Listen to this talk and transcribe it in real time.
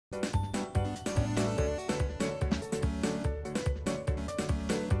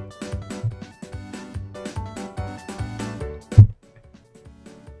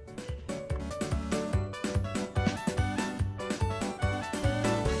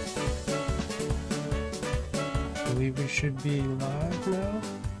believe we should be live now.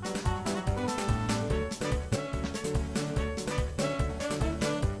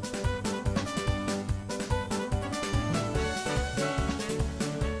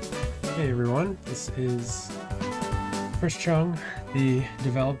 Hey everyone, this is Chris Chung, the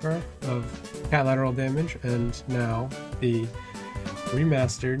developer of Cat Lateral Damage, and now the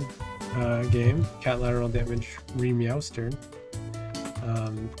remastered game, Cat Lateral Damage Remeowstered.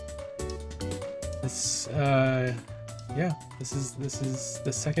 This is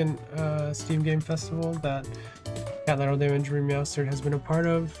the second Steam Game Festival that Cat Lateral Damage Remeowstered has been a part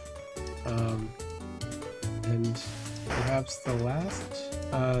of, and perhaps the last,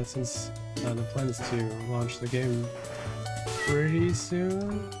 since the plan is to launch the game pretty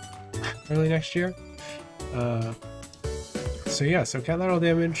soon, early next year. So Cat Lateral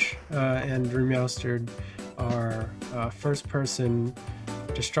Damage and Remeowstered are first-person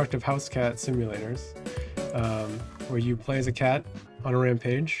destructive house cat simulators, where you play as a cat on a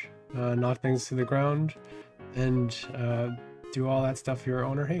rampage, knock things to the ground, and do all that stuff your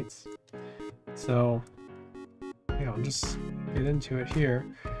owner hates. So yeah, I'll just get into it here.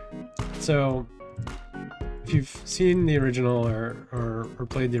 So if you've seen the original or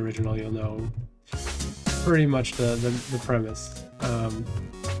played the original, you'll know pretty much the premise.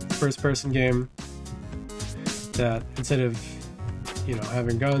 First-person game that instead of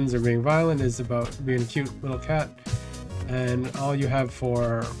having guns or being violent is about being a cute little cat, and all you have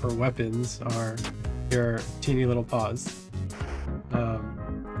for weapons are your teeny little paws.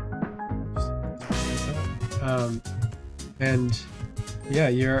 And yeah,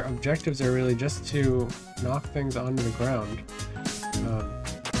 your objectives are really just to knock things onto the ground,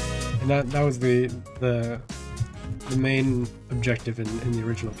 and that was the main objective in the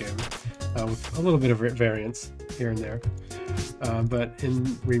original game, with a little bit of variance here and there. But in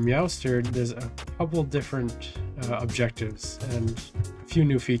Remeowstered, there's a couple different objectives and a few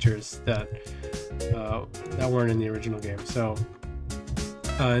new features that weren't in the original game. So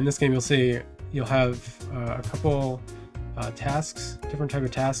in this game, you'll have a couple tasks, different type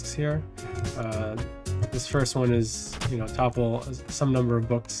of tasks here. This first one is topple some number of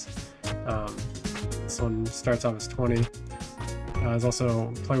books. This one starts off as 20. There's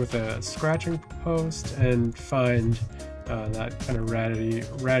also play with a scratching post and find that kind of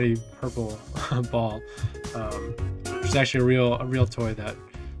ratty purple ball, which is actually a real toy that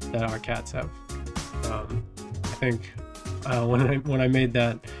our cats have. I think when I made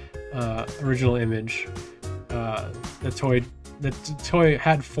that original image, the toy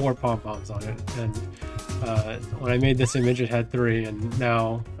had 4 pom-poms on it, and when I made this image it had 3, and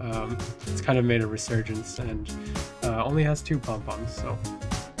now it's kind of made a resurgence and only has 2 pom-poms, so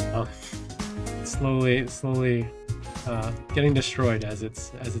slowly getting destroyed as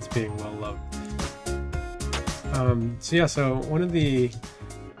it's being well loved. So one of the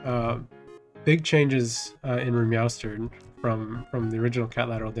big changes in Remeowstered from the original Cat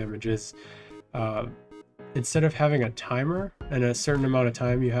Lateral Damage is instead of having a timer and a certain amount of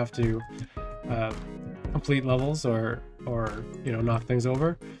time you have to complete levels or knock things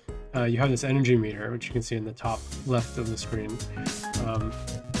over, you have this energy meter, which you can see in the top left of the screen,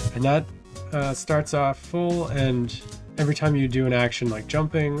 and that starts off full, and every time you do an action like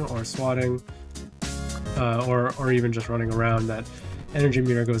jumping or swatting, or even just running around, that energy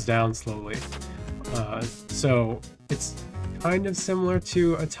meter goes down slowly. So it's kind of similar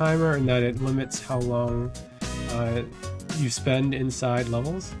to a timer in that it limits how long you spend inside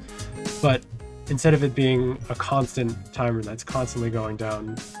levels, but instead of it being a constant timer that's constantly going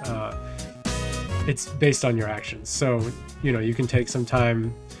down, it's based on your actions. So you can take some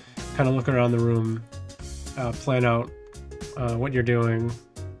time, kind of look around the room, plan out what you're doing,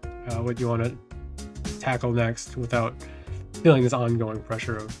 what you want to tackle next, without feeling this ongoing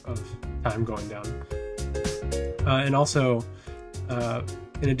pressure of time going down. And also,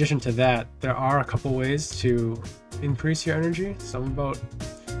 in addition to that, there are a couple ways to increase your energy. So I'm about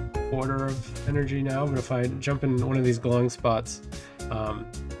quarter of energy now, but if I jump in one of these glowing spots,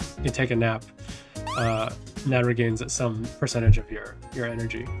 you take a nap, and that regains some percentage of your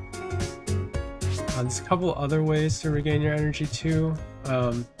energy. There's a couple other ways to regain your energy too,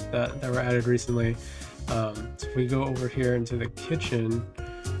 that were added recently. So if we go over here into the kitchen,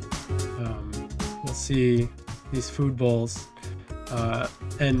 you'll see these food bowls,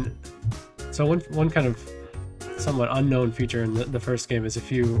 and so one kind of somewhat unknown feature in the first game is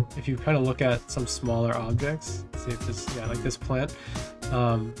if you kind of look at some smaller objects, see if this, like this plant, I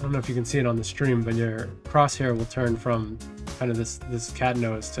don't know if you can see it on the stream, but your crosshair will turn from kind of this cat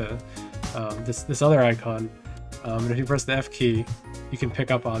nose to this other icon, and if you press the F key, you can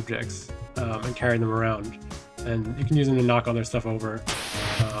pick up objects and carry them around. and you can use them to knock other stuff over,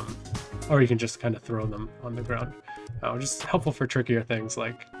 or you can just kind of throw them on the ground, which is helpful for trickier things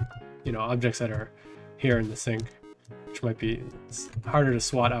like, you know, objects that are here in the sink, which might be harder to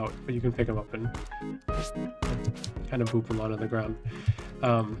swat out, but you can pick them up and kind of boop them onto the ground.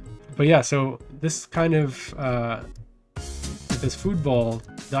 But yeah, so this kind of this food bowl,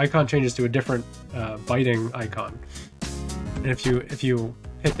 the icon changes to a different biting icon, and if you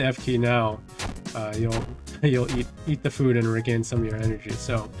hit the F key now, you'll eat the food and regain some of your energy.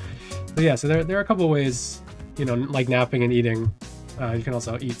 So yeah, so there are a couple of ways, you know, like napping and eating. You can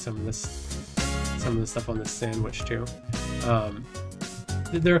also eat some of the stuff on this sandwich too.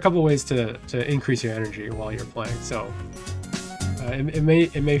 There are a couple of ways to increase your energy while you're playing. So it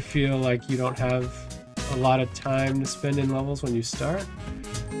may feel like you don't have a lot of time to spend in levels when you start,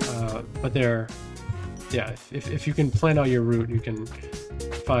 but if you can plan out your route, you can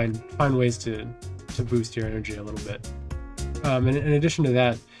find ways to boost your energy a little bit. And in addition to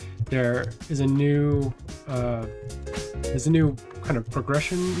that, there is a new kind of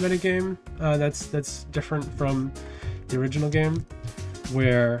progression metagame that's different from the original game,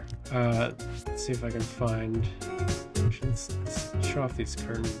 where let's see if I can find. Let's show off these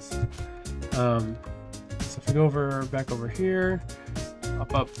curtains. So if we go back over here,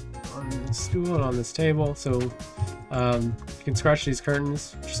 up on the stool and on this table, so you can scratch these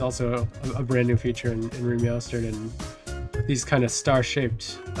curtains, which is also a brand new feature in Remastered, and these kind of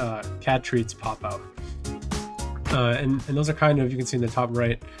star-shaped cat treats pop out. And those are kind of, you can see in the top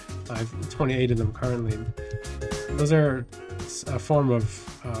right, I have 28 of them currently. Those are a form of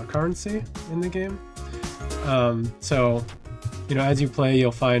currency in the game. So, you know, as you play,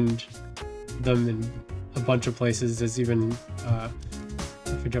 you'll find them in a bunch of places. There's even,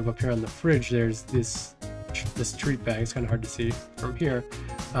 if we jump up here on the fridge, there's this treat bag. It's kind of hard to see from here,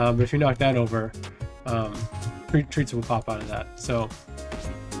 but if you knock that over, treats will pop out of that. So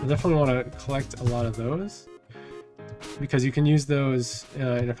I definitely want to collect a lot of those, because you can use those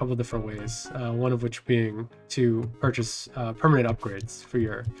in a couple of different ways. One of which being to purchase permanent upgrades for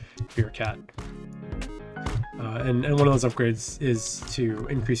your cat. And one of those upgrades is to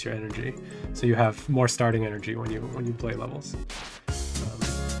increase your energy, so you have more starting energy when you play levels.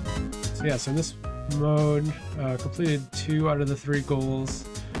 So yeah, so in this mode, completed 2 out of the 3 goals,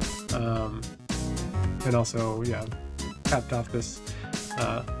 and also capped off this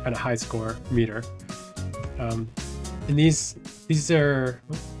kind of high score meter. And these are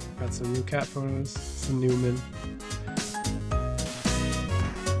got some new cat photos, some Newman.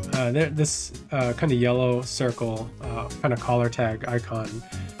 This kind of yellow circle, kind of collar tag icon,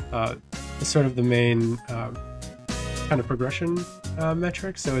 is sort of the main kind of progression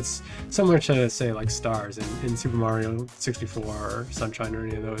metric. So it's similar to, say, like stars in Super Mario 64 or Sunshine or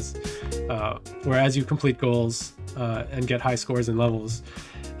any of those, where as you complete goals and get high scores in levels,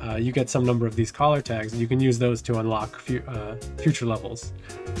 you get some number of these collar tags, and you can use those to unlock future levels.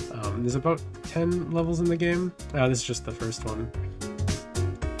 There's about 10 levels in the game. This is just the first one.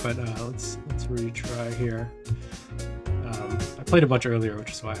 But let's retry here. I played a bunch earlier,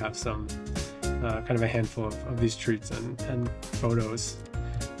 which is why I have some kind of a handful of these treats and photos.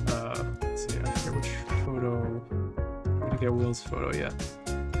 Let's see, I forget which photo. I didn't get Will's photo yet.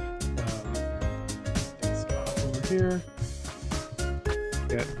 Let's go over here.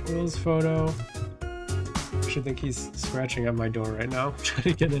 Get Will's photo. I should think he's scratching at my door right now, trying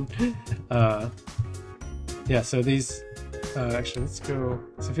to get in. Yeah, so these. Actually, let's go.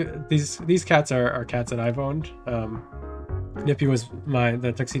 So these cats are cats that I've owned. Nippy was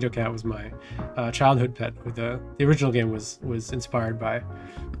the tuxedo cat was my childhood pet, who the original game was inspired by,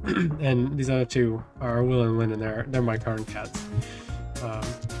 and these other two are Will and Lynn, and they're my current cats.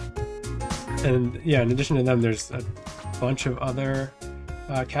 And yeah, in addition to them, there's a bunch of other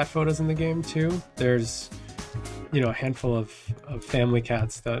cat photos in the game too. There's, you know, a handful of family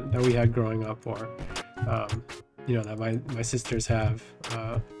cats that we had growing up, or you know, that my sisters have,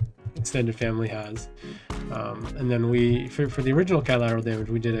 extended family has, and then we for the original Cat Lateral Damage,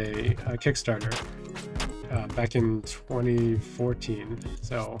 we did a Kickstarter back in 2014.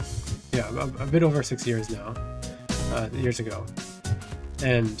 So yeah, a bit over 6 years now, years ago,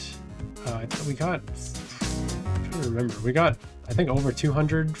 and we got, I'm trying to remember, we got, I think, over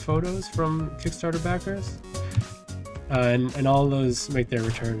 200 photos from Kickstarter backers, and all of those make their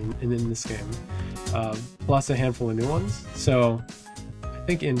return in this game. Plus a handful of new ones. So I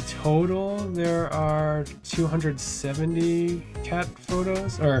think in total there are 270 cat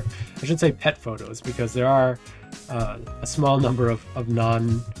photos, or I should say pet photos, because there are a small number of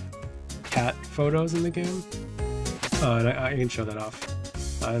non-cat photos in the game. And I can show that off.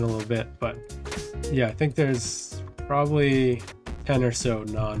 in a little bit. But yeah, I think there's probably 10 or so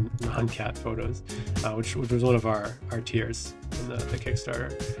non-cat photos, which was one of our tiers in the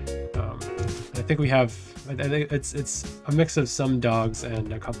Kickstarter. I think we have, I think it's a mix of some dogs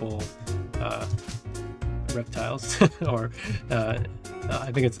and a couple reptiles, or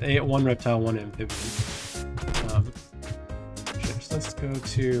I think it's one reptile, one amphibian. Let's go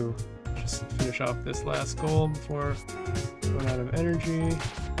to just finish off this last goal before going out of energy.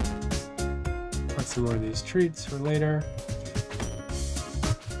 Got some more of these treats for later.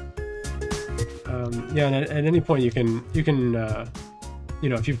 Yeah, and at any point you can you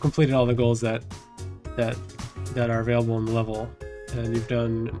know, if you've completed all the goals that are available in the level, and you've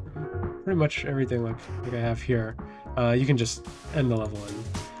done pretty much everything like I have here, you can just end the level,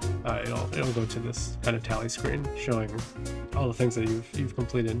 and it'll go to this kind of tally screen showing all the things that you've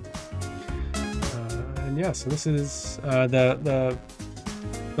completed. And yeah, so this is the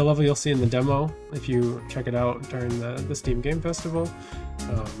level you'll see in the demo if you check it out during the Steam Game Festival.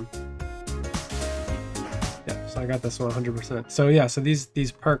 Yeah, so I got this one 100%. So yeah, so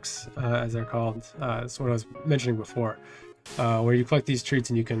these perks, as they're called, is what I was mentioning before, where you collect these treats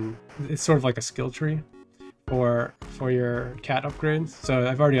and you can, it's sort of like a skill tree for your cat upgrades. So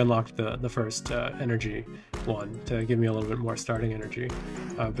I've already unlocked the first energy one to give me a little bit more starting energy,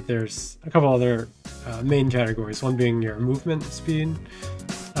 but there's a couple other main categories, one being your movement speed,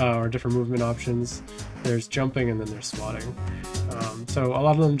 or different movement options. There's jumping, and then there's swatting. So a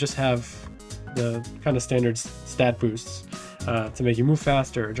lot of them just have the kind of standard stat boosts to make you move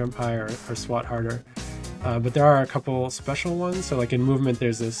faster, or jump higher, or swat harder. But there are a couple special ones. So like in movement,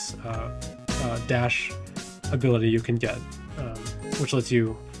 there's this dash ability you can get, which lets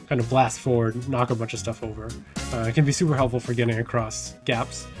you kind of blast forward, knock a bunch of stuff over. It can be super helpful for getting across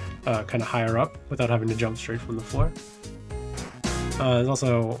gaps kind of higher up without having to jump straight from the floor. There's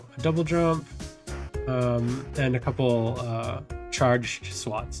also a double jump, and a couple charged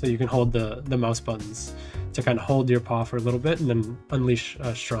swats. So you can hold the mouse buttons to kind of hold your paw for a little bit and then unleash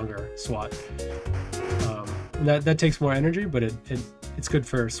a stronger swat. And that takes more energy, but it's good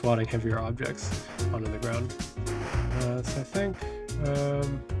for swatting heavier objects onto the ground. So I think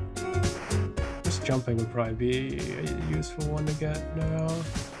just jumping would probably be a useful one to get now.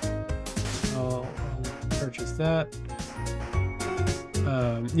 I'll purchase that.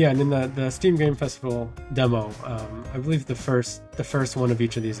 Yeah, and in the Steam Game Festival demo, I believe the first one of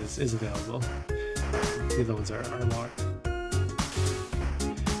each of these is available. The other ones are locked.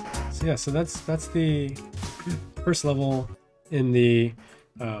 So yeah, so that's the first level in the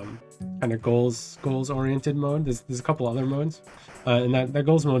kind of goals oriented mode. There's a couple other modes, and that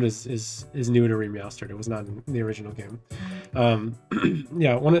goals mode is new to Remastered. It was not in the original game.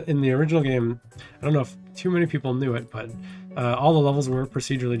 Yeah, in the original game, I don't know if too many people knew it, but all the levels were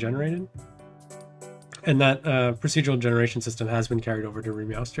procedurally generated, and that procedural generation system has been carried over to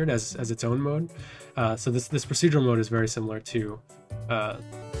Remastered as its own mode. So this procedural mode is very similar to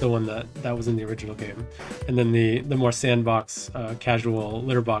the one that was in the original game, and then the more sandbox, casual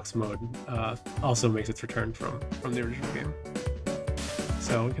litter box mode also makes its return from the original game.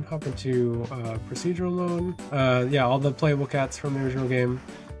 So we can hop into procedural mode. Yeah, all the playable cats from the original game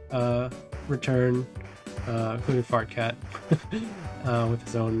return, including Fart Cat with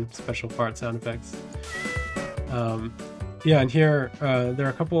his own special fart sound effects. Yeah, and here there are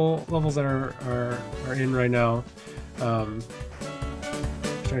a couple levels that are in right now.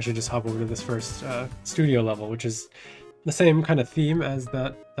 I should just hop over to this first studio level, which is the same kind of theme as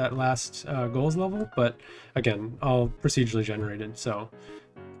that last goals level, but again, all procedurally generated. So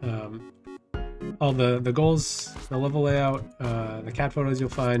all the goals, the level layout, the cat photos you'll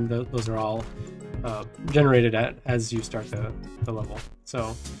find, those are all generated as you start the level.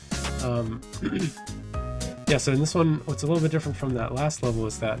 So yeah, so in this one, what's a little bit different from that last level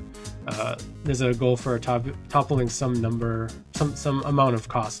is that there's a goal for toppling some amount of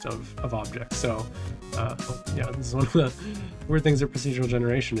cost of objects. So yeah, this is one of the weird things of procedural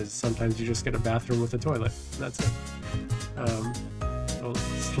generation, is sometimes you just get a bathroom with a toilet, and that's it. I'll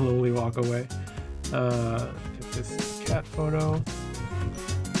slowly walk away. Get this cat photo.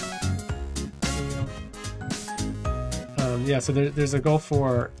 Yeah, so there's a goal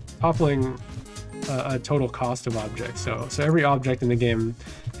for toppling a total cost of objects. So every object in the game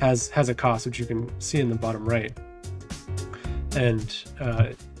has a cost, which you can see in the bottom right. And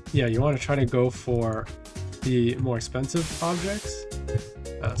yeah, you want to try to go for the more expensive objects.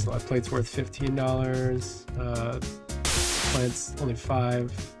 So that plate's worth $15. Plant's only $5. I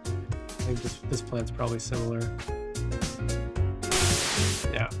think this plant's probably similar.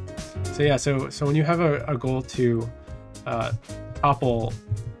 Yeah. So yeah, so when you have a goal to topple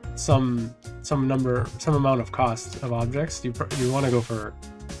some amount of cost of objects, you want to go for,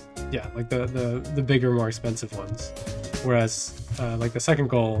 yeah, like the bigger, more expensive ones. Whereas like the second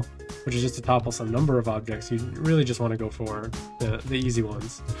goal, which is just to topple some number of objects, you really just want to go for the easy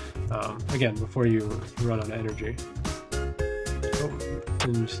ones. Again, before you run out of energy. Oh,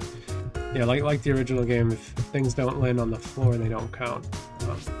 and yeah, like the original game, if things don't land on the floor, they don't count.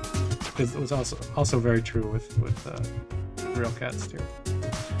 Because it was also very true with real cats too.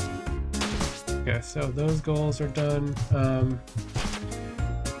 Okay, so those goals are done.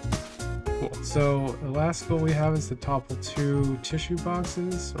 Cool. So the last goal we have is to topple 2 tissue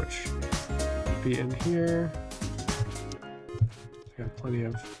boxes, which would be in here. Got plenty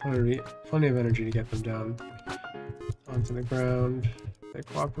of energy to get them down onto the ground. They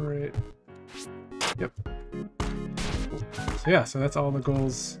cooperate. Yep. Cool. So yeah, so that's all the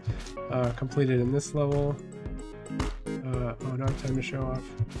goals completed in this level. Oh, now I have time to show off.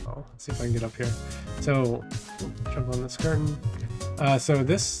 Oh, let's see if I can get up here. So, jump on this curtain. So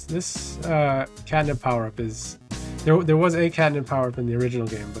this catnip power-up is... There was a catnip power-up in the original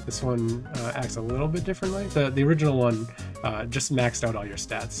game, but this one acts a little bit differently. The original one just maxed out all your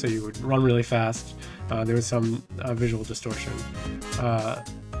stats, so you would run really fast. There was some visual distortion.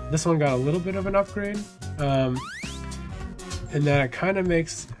 This one got a little bit of an upgrade, and that it kind of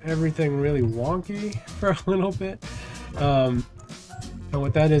makes everything really wonky for a little bit. And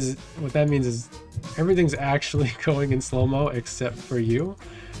what that means is everything's actually going in slow-mo except for you.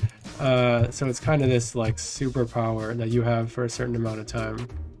 So it's kind of this like superpower that you have for a certain amount of time.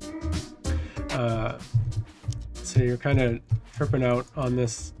 So you're kind of tripping out on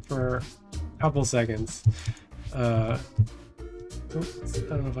this for a couple seconds. Oops, I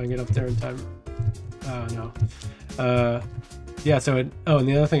don't know if I can get up there in time. No. Yeah, so and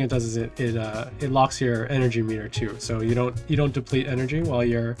the other thing it does is it locks your energy meter too, so you don't deplete energy while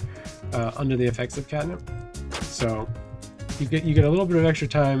you're under the effects of catnip. So you get a little bit of extra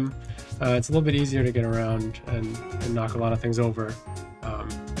time. It's a little bit easier to get around and knock a lot of things over.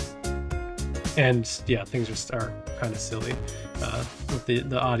 And yeah, things just are kind of silly with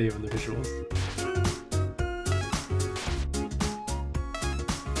the audio and the visuals.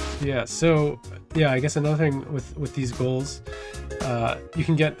 Yeah, so yeah, I guess another thing with these goals, you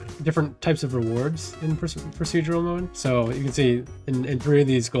can get different types of rewards in procedural mode. So you can see in 3 of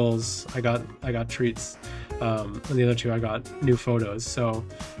these goals, I got treats. On the other 2, I got new photos. So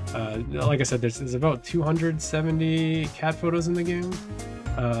like I said, there's about 270 cat photos in the game.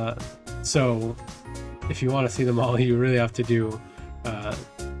 So if you want to see them all, you really have to do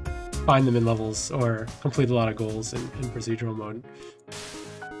find them in levels or complete a lot of goals in procedural mode.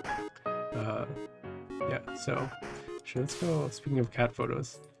 Yeah, so let's go. Speaking of cat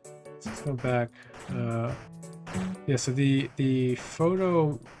photos, let's go back. Yeah, so the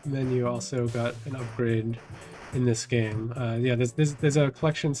photo menu also got an upgrade in this game. Yeah, there's a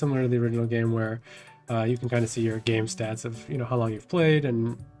collection similar to the original game where you can kind of see your game stats of how long you've played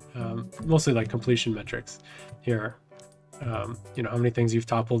and mostly like completion metrics here. How many things you've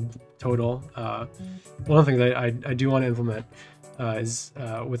toppled total. One of the things I do want to implement is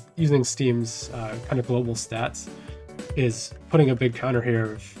with using Steam's kind of global stats, is putting a big counter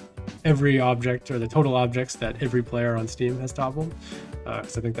here of every object or the total objects that every player on Steam has toppled.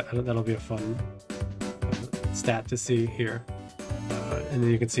 Because I think that'll be a fun stat to see here, and then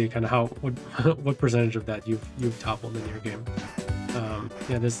you can see kind of what percentage of that you've toppled in your game.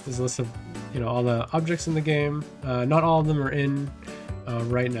 Yeah, there's a list of all the objects in the game. Not all of them are in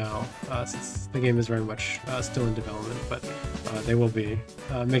right now, since the game is very much still in development, but they will be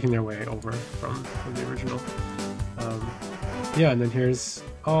making their way over from the original. Yeah, and then here's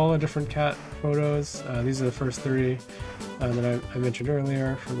all the different cat photos. These are the first 3 that I mentioned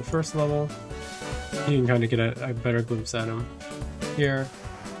earlier from the first level. You can kind of get a better glimpse at them here.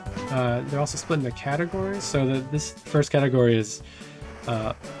 They're also split into categories. So this first category is,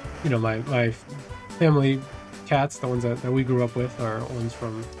 my family cats, the ones that we grew up with, are ones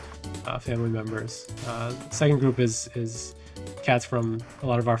from family members. Second group is cats from a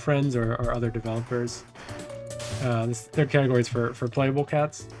lot of our friends or other developers. This third category is for playable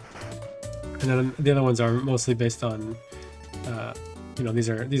cats, and then the other ones are mostly based on, these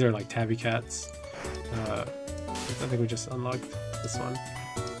are like tabby cats. I think we just unlocked this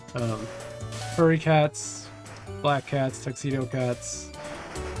one. Furry cats, black cats, tuxedo cats,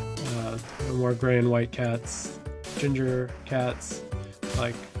 more gray and white cats, ginger cats.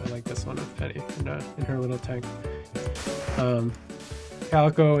 I like this one with Penny in her little tank.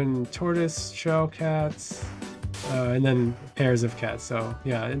 Calico and tortoise shell cats, and then pairs of cats. So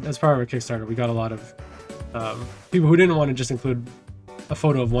yeah, as part of our Kickstarter, we got a lot of people who didn't want to just include a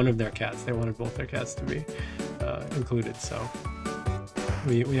photo of one of their cats. They wanted both their cats to be included. So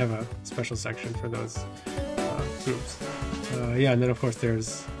we have a special section for those groups. Yeah, and then of course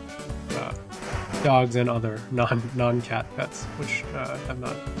there's dogs and other non-cat pets, which I've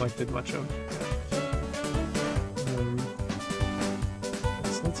not collected much of.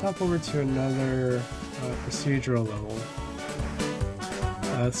 So let's hop over to another procedural level.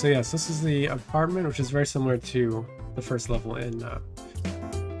 So yes, this is the apartment, which is very similar to the first level in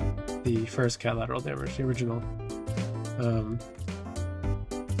the first cat lateral damage, the original.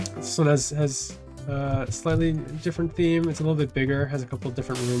 This one has a slightly different theme. It's a little bit bigger, has a couple of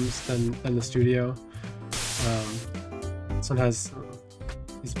different rooms than the studio. This one has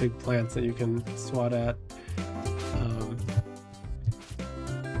these big plants that you can swat at.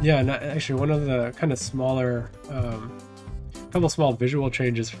 Yeah, and actually one of the kind of smaller, couple small visual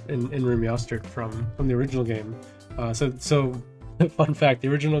changes in Remastered from the original game. So fun fact, the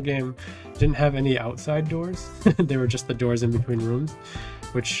original game didn't have any outside doors. They were just the doors in between rooms,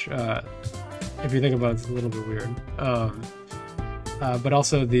 which if you think about it, it's a little bit weird. But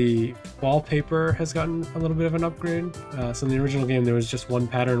also the wallpaper has gotten a little bit of an upgrade. So in the original game there was just one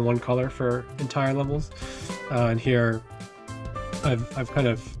pattern, one color for entire levels, and here I've kind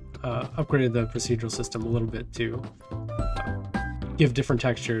of upgraded the procedural system a little bit to give different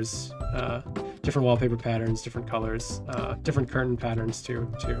textures, different wallpaper patterns, different colors, different curtain patterns to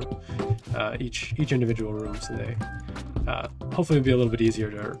each individual room, so they hopefully it'll be a little bit easier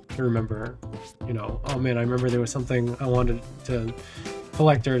to remember. You know, oh man, I remember there was something I wanted to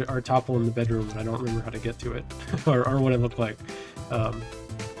collect or topple in the bedroom, and I don't remember how to get to it or what it looked like.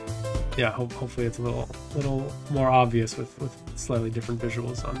 Yeah, hopefully it's a little more obvious with slightly different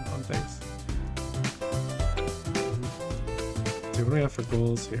visuals on things. So what do we have for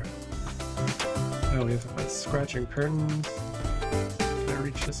goals here? Oh, we have to find scratching curtains. Can I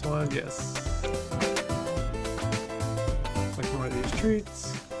reach this one? Yes. Collect more of these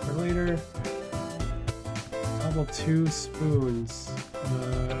treats for later. Cobble 2 spoons.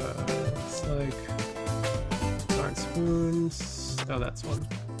 Looks like aren't spoons. Oh, that's one.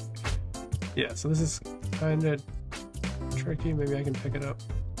 Yeah, so this is kind of tricky. Maybe I can pick it up,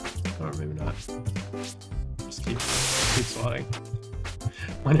 or maybe not. Just keep swatting.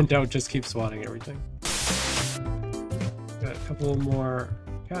 When in doubt, just keep swatting everything. Got a couple more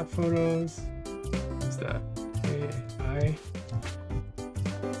cat photos. What's that? AI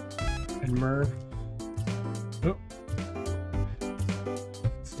and Myrrh. Oh,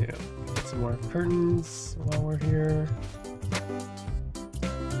 let's get some more curtains while we're here.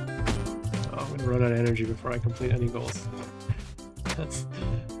 I'm gonna run out of energy before I complete any goals. That's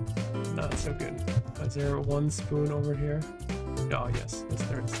not so good. Is there one spoon over here? Oh yes,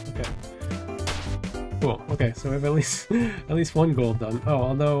 there is. Okay. Cool. Okay, so we have at least one goal done. Oh,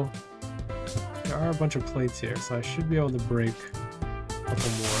 although there are a bunch of plates here, so I should be able to break a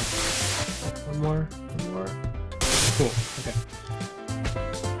couple more. One more. Cool. Okay.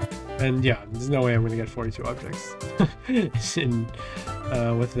 And yeah, there's no way I'm gonna get 42 objects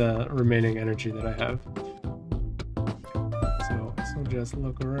with the remaining energy that I have. So just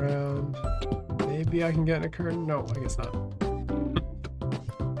look around. Maybe I can get a curtain. No, I guess not.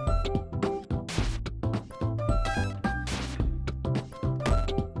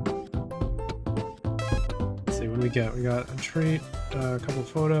 Let's see what we get. We got a treat, a couple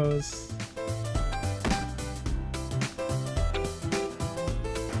photos.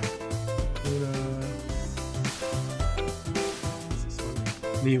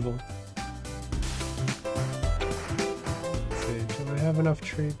 Evil. Let's see, do I have enough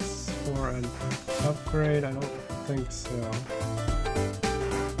treats for an upgrade? I don't think so.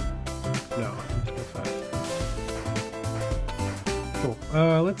 No, cool.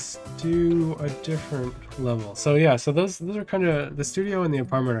 Let's do a different level. So yeah, so those are kind of, the studio and the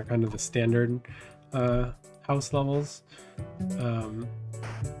apartment are kind of the standard house levels.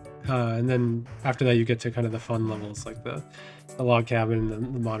 And then after that you get to kind of the fun levels, like the log cabin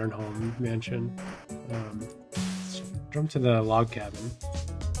and the modern home mansion. Let's jump to the log cabin.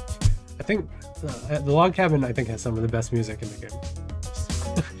 I think the log cabin has some of the best music in the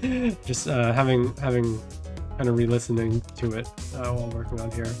game. Just having kind of re-listening to it while working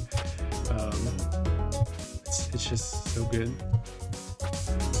on here. It's just so good.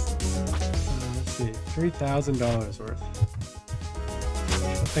 Let's see, $3,000 worth.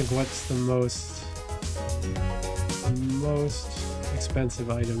 I think what's the most expensive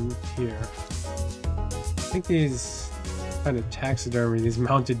item here? I think these kind of taxidermy, these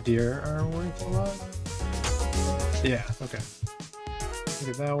mounted deer are worth a lot. Yeah, okay. We'll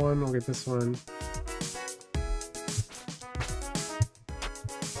get that one, we'll get this one.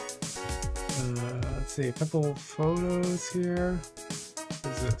 let's see, a couple photos here.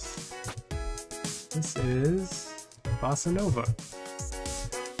 What is this? This is Bossa Nova.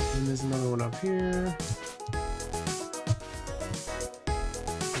 And there's another one up here.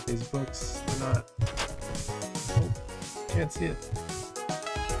 These books are not. Oh, can't see it.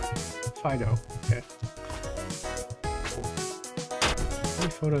 Fido. Okay. Cool. How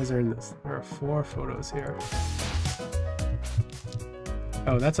many photos are in this? There are 4 photos here.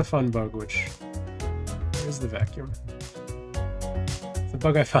 Oh, that's a fun bug, which... Where's the vacuum? It's a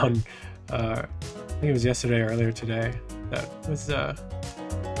bug I found, I think it was yesterday or earlier today, that was,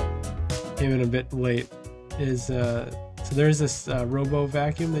 came in a bit late, is, so there's this robo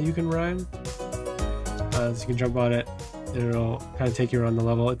vacuum that you can run. So you can jump on it, and it'll kind of take you around the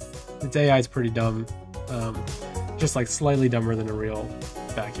level. Its AI is pretty dumb, just like slightly dumber than a real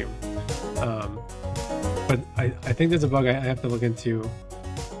vacuum. But I think there's a bug I have to look into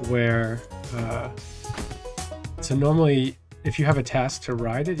where, so normally if you have a task to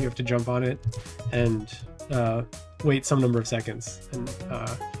ride it, you have to jump on it and wait some number of seconds and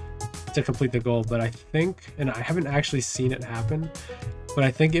to complete the goal. But I think, and I haven't actually seen it happen, but I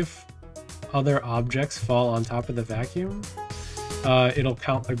think if other objects fall on top of the vacuum, it'll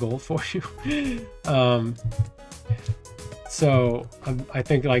count the goal for you. So I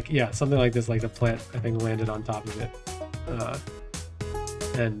think, like, yeah, something like this, like the plant, I think landed on top of it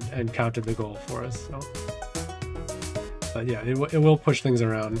and counted the goal for us. So, but yeah, it will push things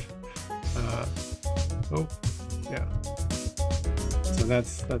around. Oh, yeah. So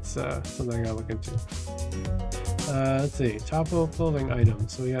that's something I gotta look into. Let's see, topple clothing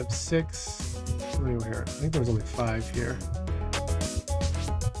items. So we have 6. How many were here? I think there was only 5 here.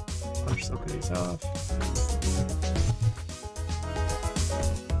 Punch some of these off.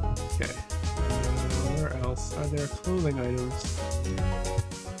 Okay. Where else are there clothing items?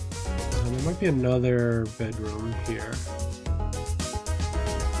 There might be another bedroom here.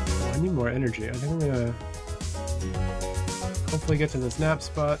 Oh, I need more energy. I think I'm gonna hopefully get to this nap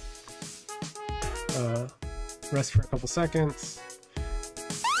spot. Rest for a couple seconds.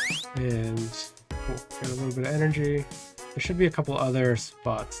 And cool, get a little bit of energy. There should be a couple other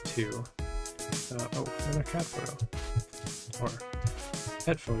spots too. Oh, another cat photo. Or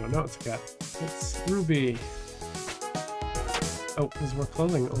pet photo. No, it's a cat. It's Ruby. Oh, there's more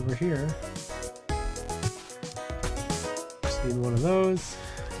clothing over here. Just need one of those.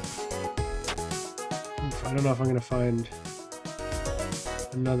 Oof, I don't know if I'm gonna find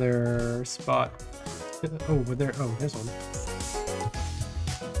another spot. Oh, but there. Oh, there's one.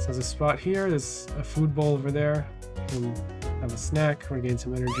 So there's a spot here. There's a food bowl over there. You can have a snack, regain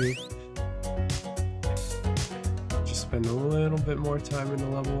some energy. Just spend a little bit more time in the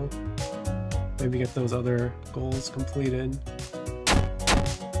level. Maybe get those other goals completed.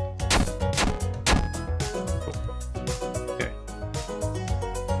 Okay.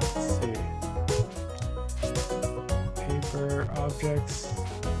 Let's see. Paper objects.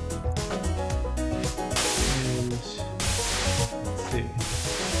 And let's see.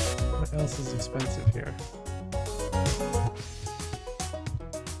 What else is expensive here?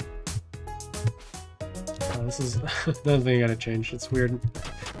 Oh, this is another thing I gotta change. It's weird.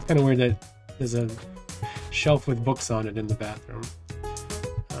 It's kind of weird that there's a shelf with books on it in the bathroom.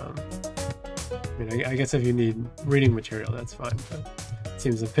 I mean, I guess if you need reading material, that's fine, but it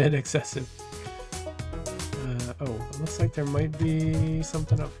seems a bit excessive. Oh, it looks like there might be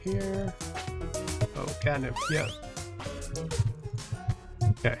something up here. Oh, catnip, yeah.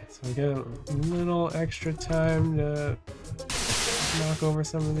 Okay, so we get a little extra time to knock over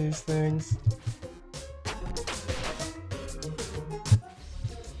some of these things.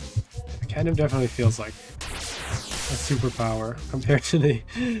 Catnip definitely feels like a superpower compared to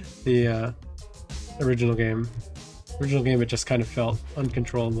the original game. Original game, it just kind of felt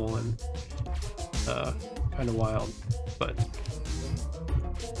uncontrollable and kind of wild. But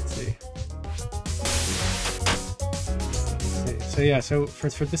let's see. So yeah, so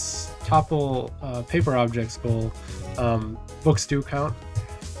for this topple paper objects goal, books do count.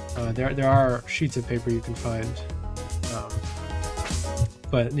 There are sheets of paper you can find.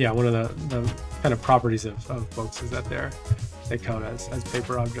 But yeah, one of the kind of properties of books is that they count as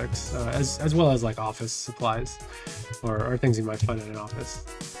paper objects, as well as like office supplies or things you might find in an office.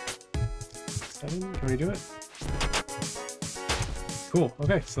 7, can we do it? Cool,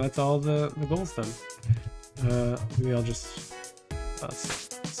 okay, so that's all the goals done. Maybe I'll just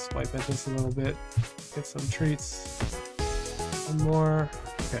swipe at this a little bit, get some treats, one more.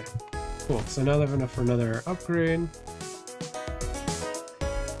 Okay, cool, so now I have enough for another upgrade.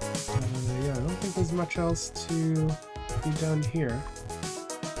 Yeah, I don't think there's much else to be done here.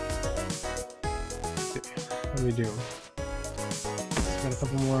 do we do? Got a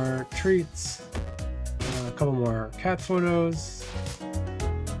couple more treats, a couple more cat photos,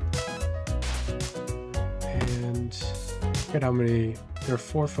 and look at how many. There are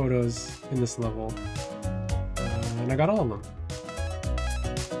 4 photos in this level, and I got all of them.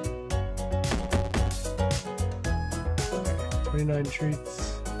 Okay, 29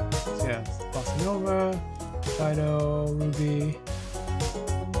 treats. So yeah, Bossa Nova, Fido, Ruby,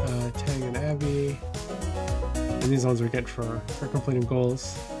 Tang and Abby. And these ones we get for completing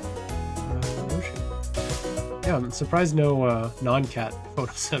goals. Yeah, I'm surprised no non-cat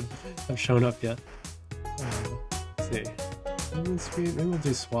photos have shown up yet. Let's see. Movement speed. Maybe we'll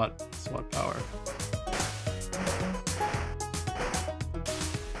do SWAT power.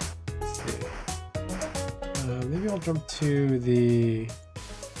 Let's see. Maybe I'll jump to the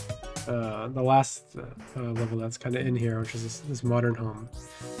last level that's kind of in here, which is this modern home.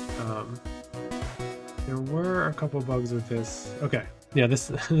 There were a couple bugs with this. Okay, yeah, this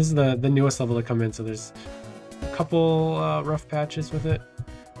is the newest level to come in, so there's a couple rough patches with it.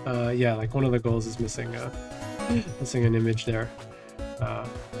 Yeah, like one of the goals is missing an image there. There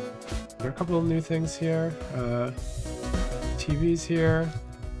are a couple of new things here. TVs here.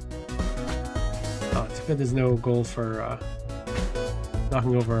 Oh, too bad there's no goal for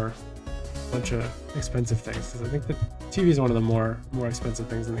knocking over a bunch of expensive things. I think the TV is one of the more expensive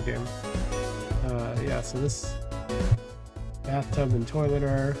things in the game. Yeah, so this bathtub and toilet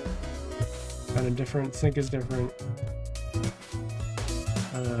are kind of different. Sink is different.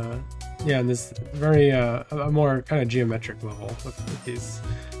 Yeah, and this very a more kind of geometric level with these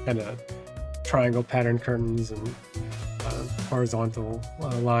kind of triangle pattern curtains and horizontal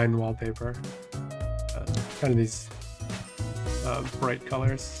line wallpaper. Kind of these bright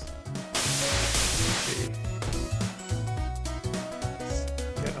colors. Let's see.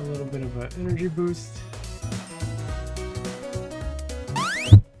 Get a little bit of an energy boost.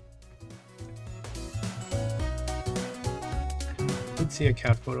 Let's see a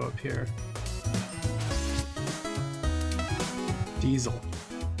cat photo up here. Diesel.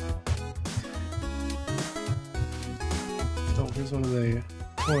 So here's one of the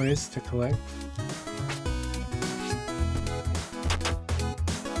toys to collect.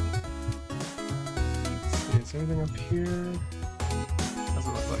 Let's see, is everything up here?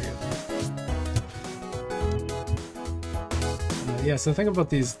 Doesn't look like it. Yeah, so the thing about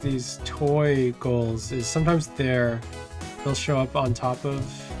these toy goals is sometimes they'll show up on top of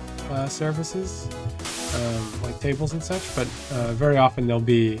surfaces, like tables and such, but very often they'll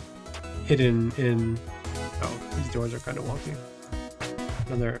be hidden in... Oh, these doors are kind of wonky.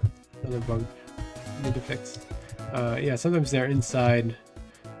 Another bug I need to fix. Yeah, sometimes they're inside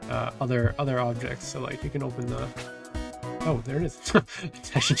other objects, so like you can open the... Oh, there it is. I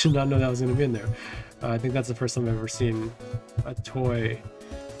actually did not know that was going to be in there. I think that's the first time I've ever seen a toy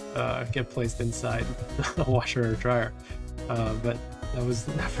get placed inside a washer or dryer. But that was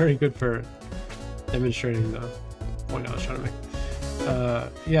not very good for demonstrating the point I was trying to make.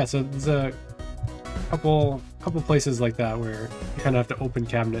 Yeah, so there's a couple places like that where you kind of have to open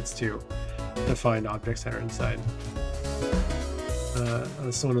cabinets to find objects that are inside.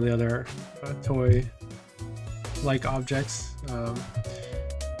 This is one of the other toy-like objects. I'm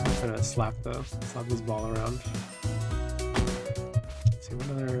gonna slap this ball around. Let's see what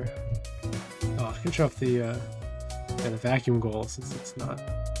other. Oh, I can show off the vacuum goal since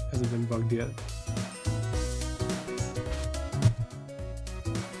hasn't been bugged yet.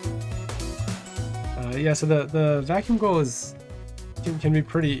 Yeah, so the vacuum goal can be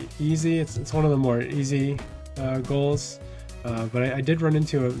pretty easy. It's one of the more easy goals, but I did run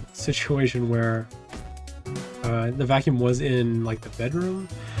into a situation where the vacuum was in like the bedroom,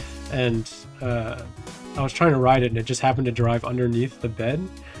 and I was trying to ride it, and it just happened to drive underneath the bed,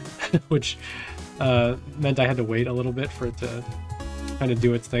 which meant I had to wait a little bit for it to kind of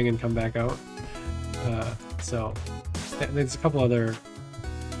do its thing and come back out. So there's a couple other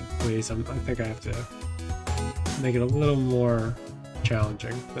ways I think I have to make it a little more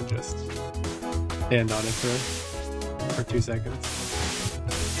challenging than just stand on it for 2 seconds.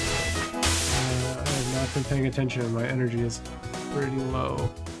 I have not been paying attention. My energy is pretty low.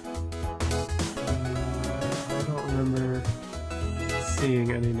 I don't remember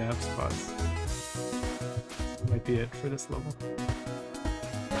seeing any nap spots. Might be it for this level.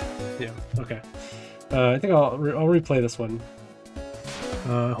 Yeah, okay. I think I'll replay this one.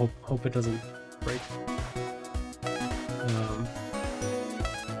 Hope it doesn't break.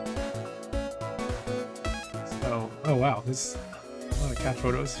 Oh wow, there's a lot of cat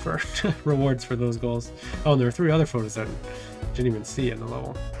photos for rewards for those goals. Oh, and there are 3 other photos that I didn't even see in the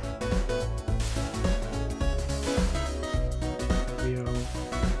level.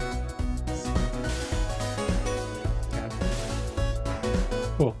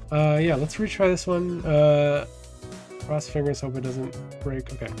 Yeah, let's retry this one. Cross fingers, hope it doesn't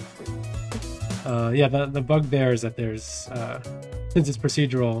break. Okay. Yeah, the bug there is that there's, since it's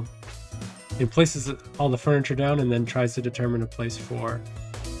procedural, it places all the furniture down and then tries to determine a place for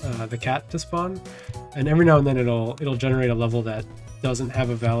the cat to spawn. And every now and then it'll generate a level that doesn't have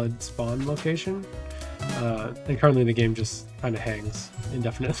a valid spawn location. And currently the game just kind of hangs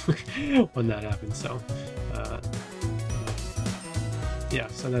indefinitely when that happens. So, yeah,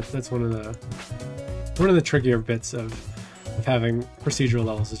 so that's one of the trickier bits of having procedural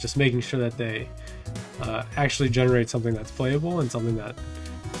levels, is just making sure that they actually generate something that's playable and something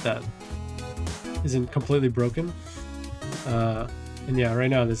that isn't completely broken. And yeah, right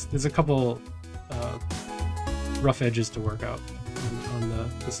now there's a couple rough edges to work out on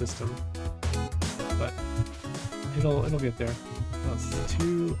the system, but it'll get there.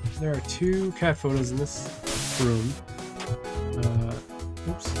 There are 2 cat photos in this room.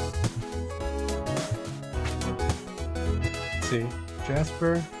 Oops. Let's see,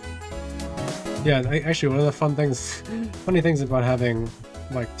 Jasper. Yeah, actually, one of the funny things about having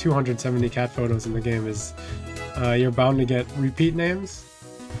like 270 cat photos in the game is you're bound to get repeat names.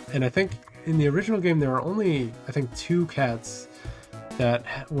 And I think in the original game there were only, I think, 2 cats that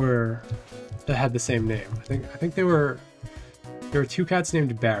had the same name. I think there were 2 cats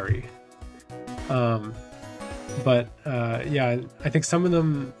named Barry. But yeah, I think some of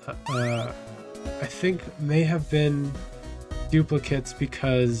them I think may have been duplicates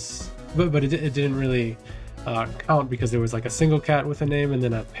because, but it didn't really count because there was like a single cat with a name and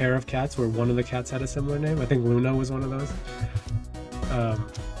then a pair of cats where one of the cats had a similar name. I think Luna was one of those.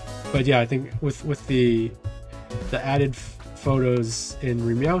 But yeah, I think with the added photos in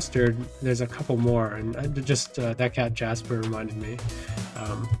Remeowstered, there's a couple more, and just that cat Jasper reminded me,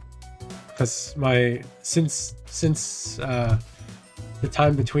 because since the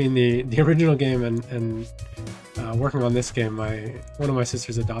time between the original game and working on this game, one of my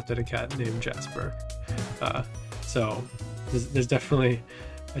sisters adopted a cat named Jasper, so there's definitely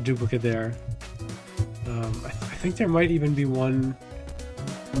a duplicate there. I think there might even be one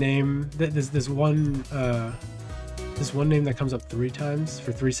name. There's one name that comes up 3 times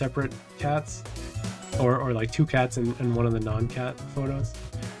for 3 separate cats, or like 2 cats and one of the non-cat photos.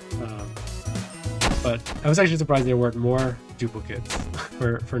 But I was actually surprised there weren't more duplicates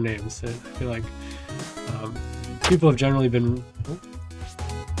for names. I feel like people have generally been. Oh,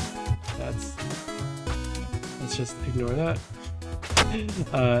 let's just ignore that.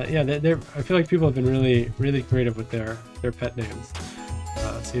 Yeah, I feel like people have been really creative with their pet names,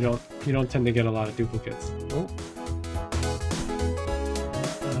 so you don't tend to get a lot of duplicates. Oh.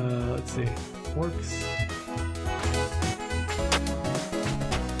 Let's see, forks.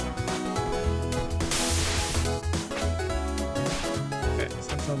 Okay, so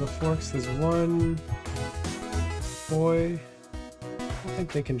that's all the forks. There's one boy. I don't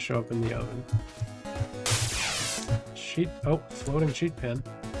think they can show up in the oven. Floating sheet pan.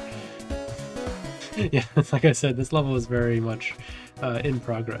 Yeah, like I said, this level is very much in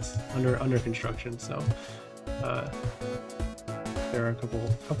progress, under construction. So there are a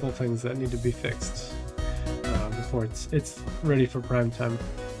couple of things that need to be fixed before it's ready for prime time.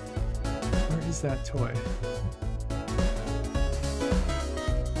 Where is that toy?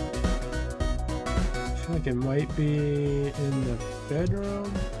 I feel like it might be in the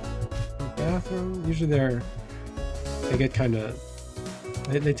bedroom or bathroom. Usually they get kind of,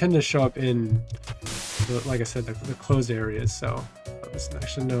 they tend to show up in, like I said, the closed areas. So there's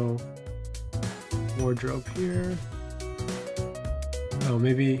actually no wardrobe here. Oh,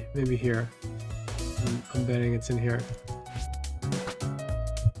 maybe here. I'm betting it's in here.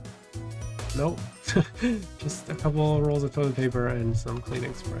 Nope. Just a couple rolls of toilet paper and some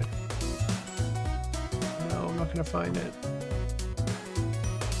cleaning spray. No, I'm not gonna find it.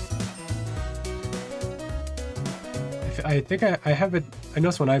 I think I have it. I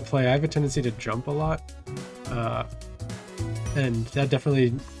notice when I play, I have a tendency to jump a lot, and that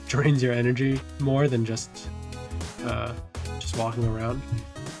definitely drains your energy more than just walking around.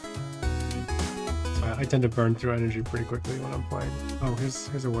 So I tend to burn through energy pretty quickly when I'm playing. Oh,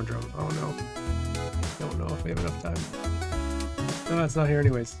 here's a wardrobe. Oh no, don't know if we have enough time. No, it's not here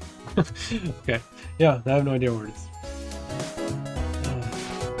anyways. Okay, yeah, I have no idea where it is.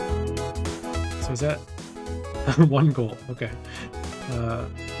 So is that? One goal. Okay. How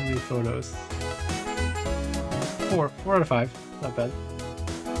many photos? 4 out of 5. Not bad.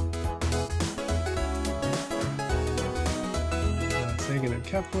 Sagan and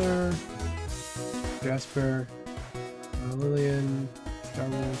Kepler, Jasper, Lillian,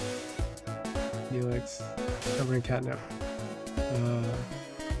 Starwolf, Neelix, covering catnip.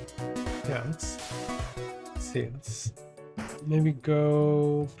 yeah, let's see. Let's maybe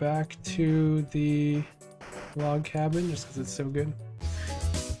go back to the log cabin just because it's so good.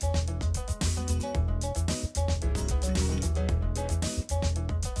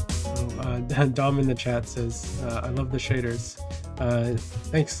 Dom in the chat says, I love the shaders.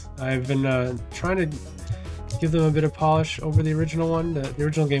 Thanks. I've been trying to give them a bit of polish over the original one. The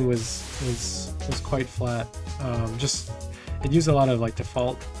original game was quite flat. Just it used a lot of like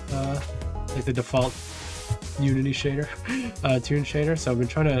default, like the default Unity shader, Toon shader. So I've been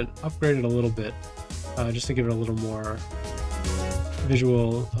trying to upgrade it a little bit, just to give it a little more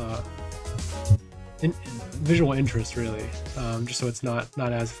visual, visual interest, really. Just so it's not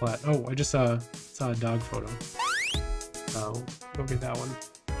as flat. Oh, I just saw a dog photo. Go get that one.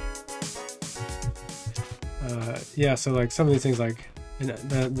 Yeah, so like some of these things, like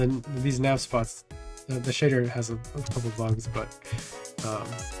these nav spots, the shader has a couple bugs, but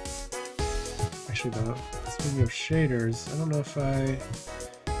actually, speaking of shaders, I don't know if I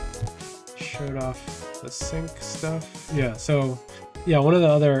showed off the sync stuff. Yeah, so yeah, one of the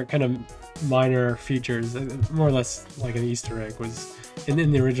other kind of minor features, more or less like an Easter egg, was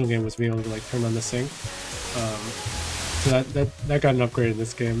in the original game was being able to like turn on the sync. So that got an upgrade in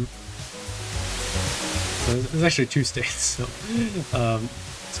this game. So there's actually 2 states. So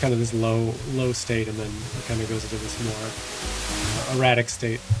it's kind of this low state, and then it kind of goes into this more erratic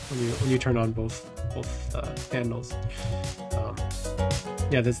state when you turn on both handles.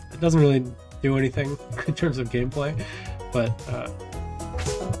 Yeah, it doesn't really do anything in terms of gameplay, but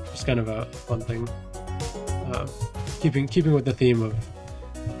just kind of a fun thing. Keeping with the theme of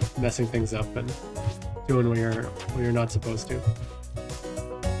messing things up and doing what you're not supposed to.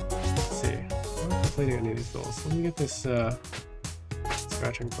 Let's see. I'm not completing any of these goals. Let me get this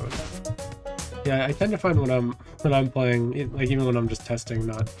scratching code. Yeah, I tend to find when I'm playing, like even when I'm just testing,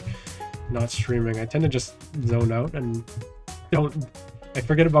 not streaming, I tend to just zone out and I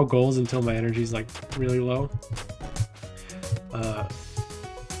forget about goals until my energy's like really low.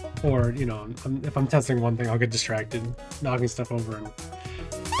 Or, you know, if I'm testing one thing, I'll get distracted, knocking stuff over, and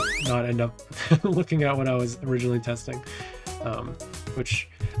not end up looking at what I was originally testing, which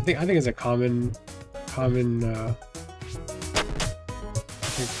I think is a common. I don't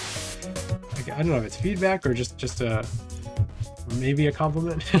know if it's feedback or just maybe a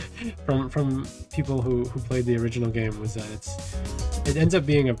compliment from people who played the original game, was that it ends up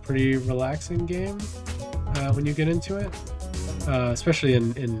being a pretty relaxing game when you get into it. Especially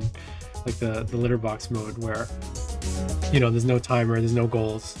in like the litter box mode, where you know there's no timer, there's no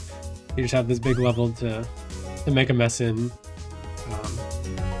goals, you just have this big level to make a mess in,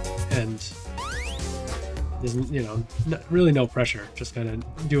 and there's really no pressure, just kind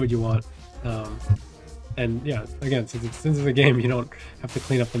of do what you want, and yeah, again, since it's a game, you don't have to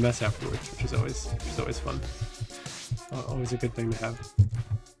clean up the mess afterwards, which is always fun, always a good thing to have.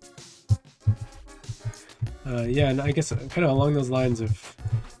 Yeah, and I guess kind of along those lines of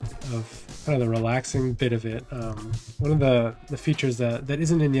kind of the relaxing bit of it, one of the features that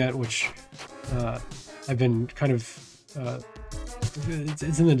isn't in yet, which I've been kind of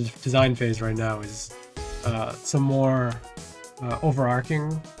it's in the design phase right now, is some more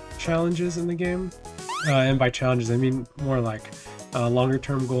overarching challenges in the game, and by challenges I mean more like longer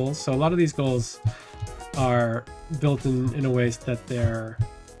term goals. So a lot of these goals are built in a way that they're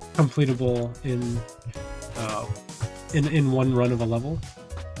completable in one run of a level.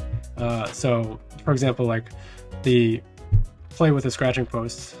 So for example, like the play with a scratching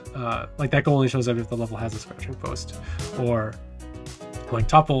post, like that goal only shows up if the level has a scratching post, or like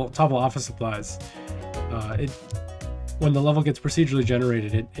topple office supplies. When the level gets procedurally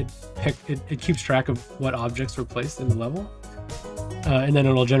generated, it keeps track of what objects were placed in the level, and then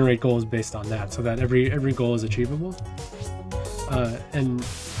it'll generate goals based on that, so that every goal is achievable. And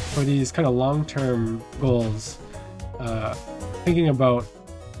for these kind of long-term goals, thinking about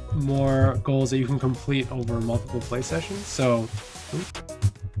more goals that you can complete over multiple play sessions. So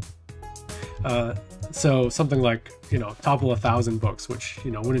something like, you know, topple 1,000 books, which, you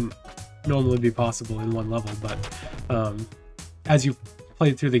know, wouldn't normally be possible in one level, but as you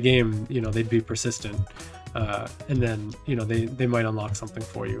played through the game, you know, they'd be persistent, and then, you know, they might unlock something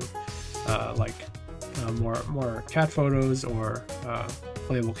for you, like more cat photos, or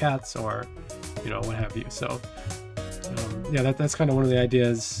playable cats, or, you know, what have you. So yeah, that's kind of one of the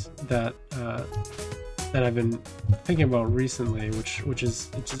ideas that I've been thinking about recently, which is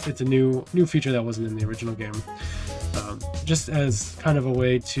it's a new feature that wasn't in the original game, just as kind of a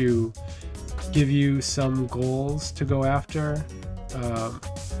way to give you some goals to go after,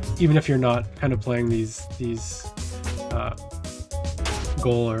 even if you're not kind of playing these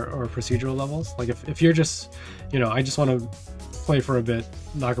goal or procedural levels. Like if you're just, you know, I just want to play for a bit,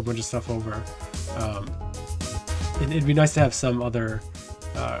 knock a bunch of stuff over. It'd be nice to have some other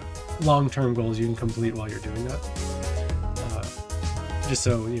long-term goals you can complete while you're doing that. Just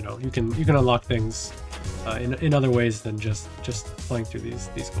so you know, you can unlock things in other ways than just playing through these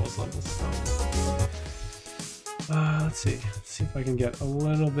goals levels. So, let's see if I can get a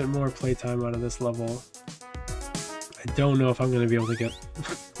little bit more playtime out of this level. I don't know if I'm going to be able to get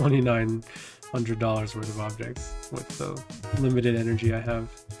 $2,900 worth of objects with the limited energy I have,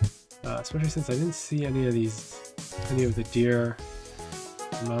 especially since I didn't see any of the deer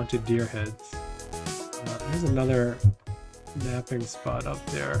mounted deer heads. There's another napping spot up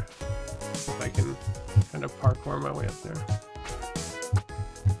there. Let's see if I can kind of parkour my way up there.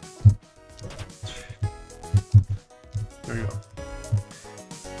 There we go.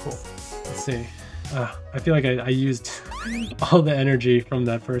 Cool. Let's see. I feel like I used all the energy from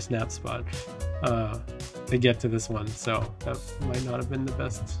that first nap spot to get to this one, so that might not have been the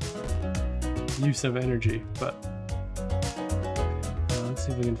best use of energy, but let's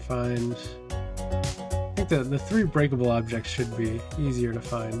see if we can find... I think the 3 breakable objects should be easier to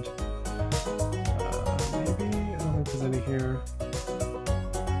find. Maybe? I don't think there's any here.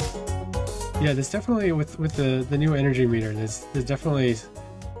 Yeah, there's definitely, with the new energy meter, there's definitely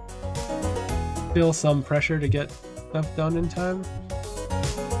still some pressure to get stuff done in time.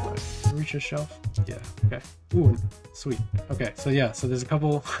 Reach a shelf? Yeah, okay. Ooh, sweet. Okay, so yeah, so there's a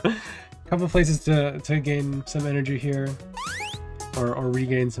couple places to gain some energy here, or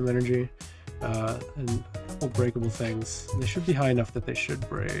regain some energy, and a couple breakable things. They should be high enough that they should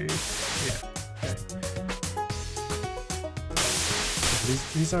break. Yeah, okay.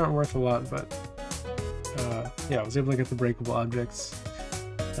 These aren't worth a lot, but yeah, I was able to get the breakable objects.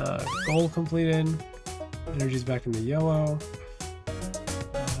 Goal completed. Energy's back in the yellow.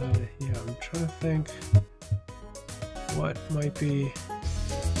 Yeah, I'm trying to think what might be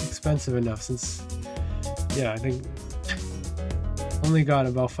expensive enough, since, yeah, I think only got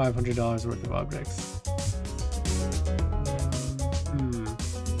about $500 worth of objects.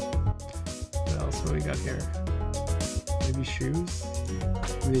 What else have we got here? Maybe shoes?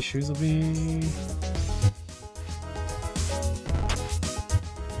 Maybe these shoes will be...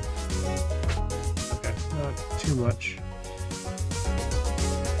 okay, not too much.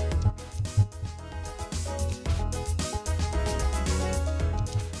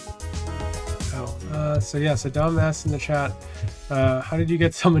 So yeah, so Dom asked in the chat, how did you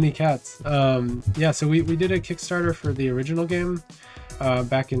get so many cats? Yeah, so we did a Kickstarter for the original game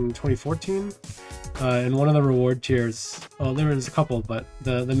back in 2014, and one of the reward tiers, well, there was a couple, but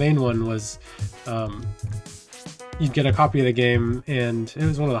the main one was you'd get a copy of the game, and it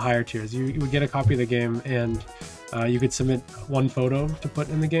was one of the higher tiers. You would get a copy of the game, and you could submit one photo to put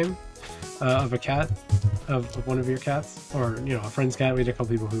in the game of a cat, of one of your cats, or, you know, a friend's cat. We had a couple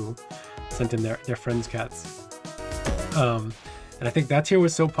people who sent in their friends' cats. And I think that tier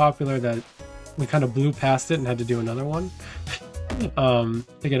was so popular that we kind of blew past it and had to do another one to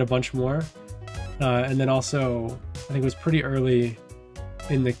get a bunch more. And then also, I think it was pretty early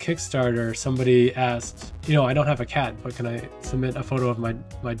in the Kickstarter, somebody asked, you know, I don't have a cat, but can I submit a photo of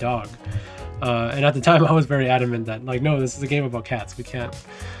my dog? And at the time I was very adamant that, like, no, this is a game about cats. We can't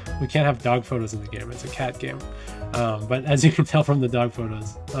have dog photos in the game. It's a cat game. But as you can tell from the dog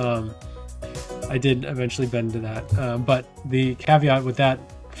photos, I did eventually bend to that. But the caveat with that,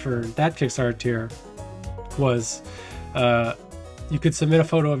 for that Kickstarter tier, was you could submit a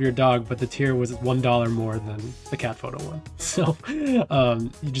photo of your dog, but the tier was $1 more than the cat photo one. So you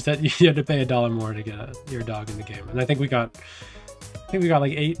had to pay $1 more to get your dog in the game. And I think we got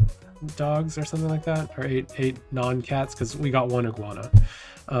like 8 dogs or something like that, or eight non-cats, because we got 1 iguana.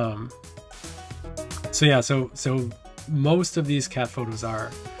 So yeah, so most of these cat photos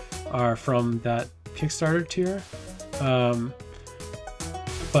are from that Kickstarter tier,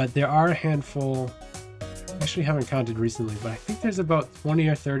 but there are a handful. I actually haven't counted recently, but I think there's about 20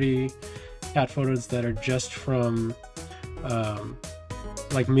 or 30 cat photos that are just from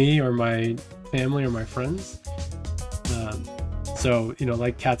like me or my family or my friends. So, you know,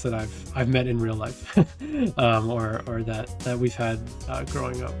 like cats that I've met in real life, or that we've had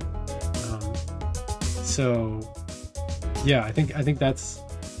growing up. So yeah, I think that's,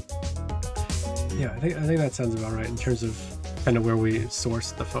 yeah, I think that sounds about right in terms of kind of where we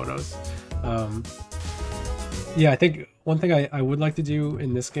source the photos. Yeah, I think one thing I would like to do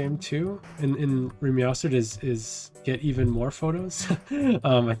in this game too, in Remeowstered, is get even more photos.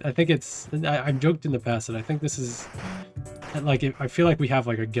 I think I've joked in the past that I think this is, like, I feel like we have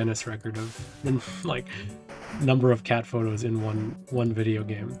like a Guinness record of like number of cat photos in one video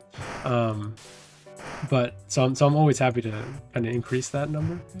game. But so I'm always happy to kind of increase that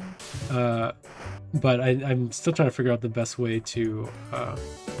number. But I'm still trying to figure out the best way to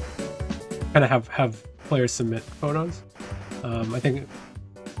kind of have players submit photos. I think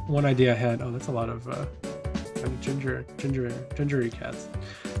one idea I had. Oh, that's a lot of kind of gingery cats.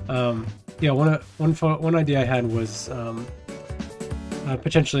 Yeah, one idea I had was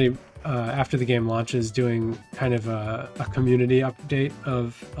potentially after the game launches, doing kind of a community update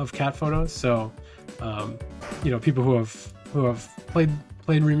of cat photos. So you know, people who have played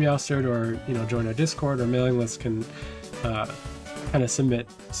Remeowstered, or you know, join our Discord or mailing list can kind of submit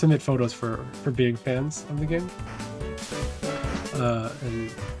photos for being fans of the game.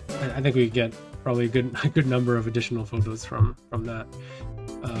 And I think we get probably a good number of additional photos from that.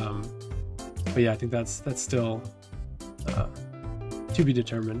 But yeah, I think that's still to be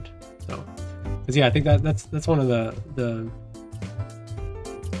determined. So, because yeah, I think that's one of the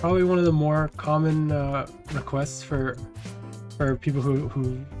probably one of the more common requests for people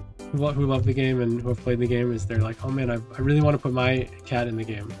who love the game and who have played the game, is they're like, oh man, I really want to put my cat in the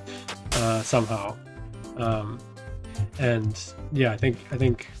game somehow. And yeah, I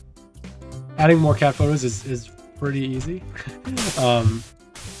think adding more cat photos is pretty easy.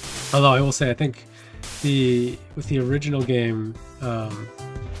 Although I will say, I think with the original game,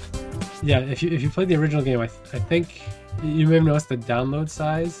 yeah, if you played the original game, I think you may have noticed the download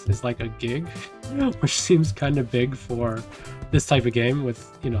size is like a gig, which seems kind of big for this type of game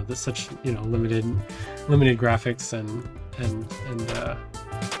with, you know, such, you know, limited graphics and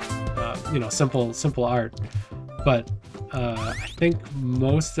you know, simple art. But I think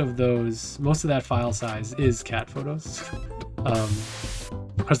most of that file size is cat photos,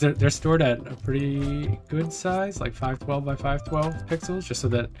 because they're stored at a pretty good size, like 512 by 512 pixels, just so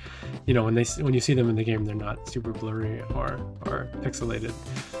that, you know, when you see them in the game, they're not super blurry or pixelated.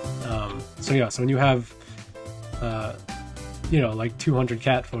 So yeah, so when you have you know, like 200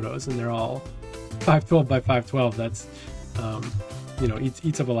 cat photos and they're all 512 by 512, that's you know,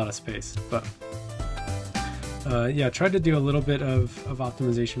 eats up a lot of space. But yeah, tried to do a little bit of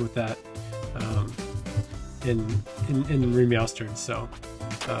optimization with that in Remeowstered. So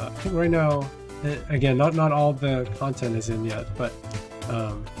I think right now, again, not all the content is in yet, but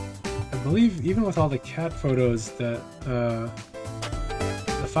I believe even with all the cat photos, that the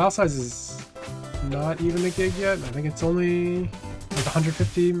file size is not even a gig yet. I think it's only like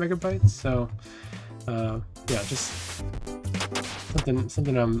 150 megabytes. So yeah, just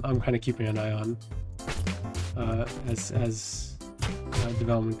something I'm kind of keeping an eye on as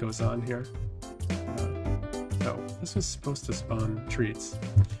development goes on here. Oh, this was supposed to spawn treats.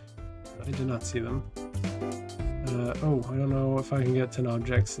 I did not see them. Oh, I don't know if I can get 10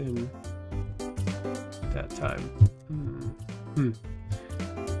 objects in that time.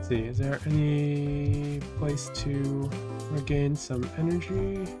 Let's see, is there any place to regain some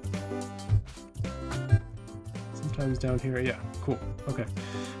energy? Sometimes down here, yeah, cool, okay.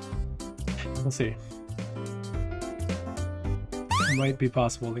 Let's see. It might be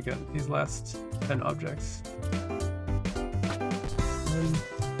possible to get these last 10 objects. 1,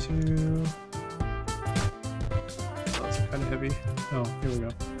 2... Those are kind of heavy. Oh, here we go.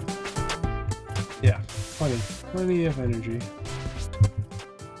 Yeah, plenty of energy.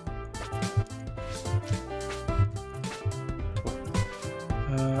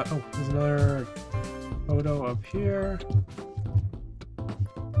 Oh, there's another photo up here.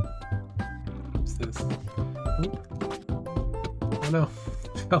 What's this? Oop. Oh no,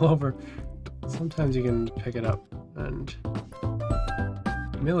 fell over. Sometimes you can pick it up. And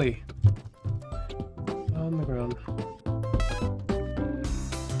Millie on the ground.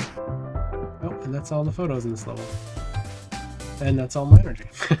 Oh, and that's all the photos in this level. And that's all my energy.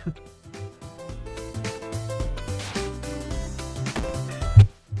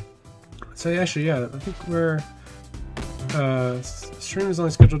 So actually, yeah, I think we're stream is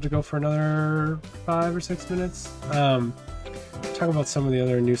only scheduled to go for another 5 or 6 minutes. Talk about some of the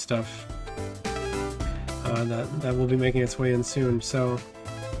other new stuff that will be making its way in soon. So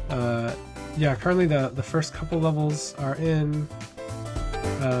yeah, currently the first couple levels are in.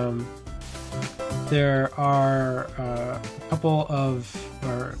 There are a couple of,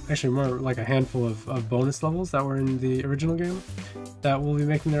 or actually more like a handful of bonus levels that were in the original game that will be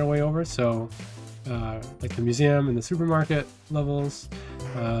making their way over. So like the museum and the supermarket levels.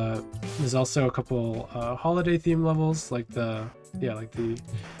 There's also a couple holiday theme levels, like the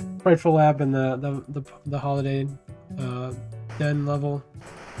Frightful Lab and the holiday den level.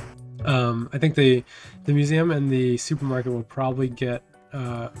 I think the museum and the supermarket will probably get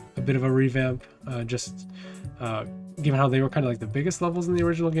a bit of a revamp, just given how they were kind of like the biggest levels in the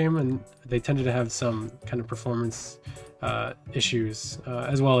original game, and they tended to have some kind of performance issues,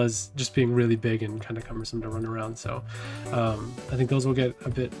 as well as just being really big and kind of cumbersome to run around. So I think those will get a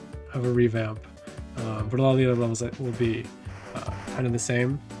bit of a revamp, but a lot of the other levels will be kind of the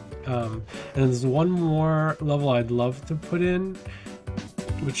same. And then there's one more level I'd love to put in,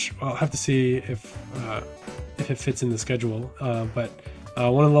 which I'll have to see if it fits in the schedule. But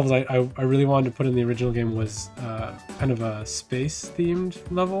one of the levels I really wanted to put in the original game was kind of a space-themed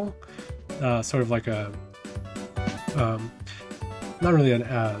level, sort of like a not really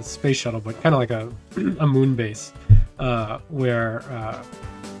a space shuttle, but kind of like a moon base, where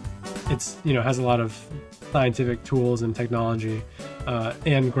it's has a lot of scientific tools and technology,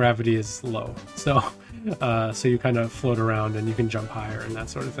 and gravity is low, so you kind of float around and you can jump higher and that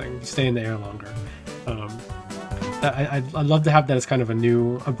sort of thing. You stay in the air longer. I'd love to have that as kind of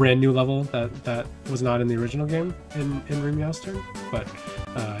a brand new level that was not in the original game in Remastered. But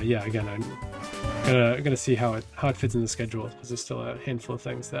yeah, again, I'm gonna see how it fits in the schedule, because there's still a handful of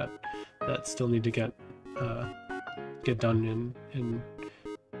things that still need to get done in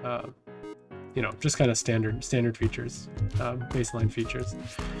just kind of standard features, baseline features.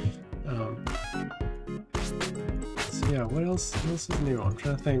 So yeah, what else is new? I'm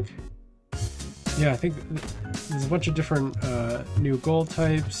trying to think. Yeah, I think there's a bunch of different new goal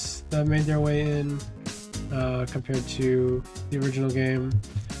types that made their way in compared to the original game.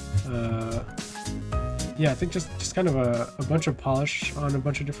 Yeah, I think just kind of a bunch of polish on a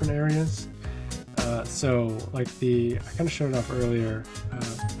bunch of different areas. So like I kind of showed it off earlier.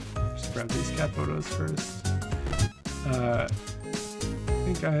 Just grab these cat photos first. I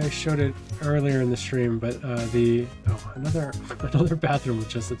think I showed it earlier in the stream, but another bathroom with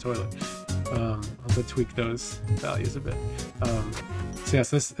just a toilet. I'll have to tweak those values a bit. So yes,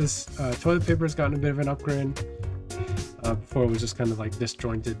 this toilet paper has gotten a bit of an upgrade. Before it was just kind of like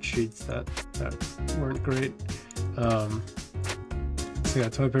disjointed sheets that weren't great. So yeah,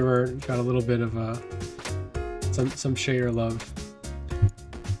 toilet paper got a little bit of some shader love.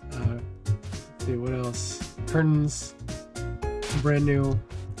 Let's see what else. Curtains, brand new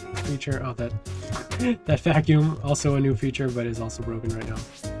feature. Oh, that vacuum, also a new feature, but is also broken right now.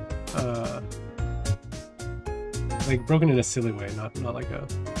 Like broken in a silly way, not like a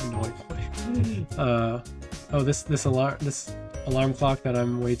annoying way. Oh, this alarm clock that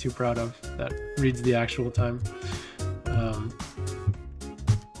I'm way too proud of, that reads the actual time. I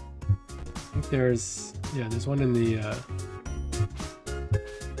think there's one in the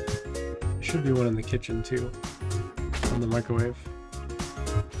there should be one in the kitchen too, on the microwave.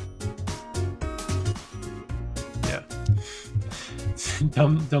 Yeah.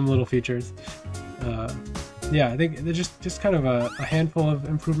 dumb little features. Yeah, I think they're just kind of a handful of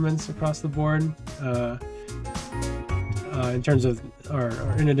improvements across the board, in terms of, or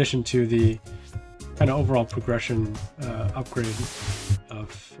in addition to the kind of overall progression upgrade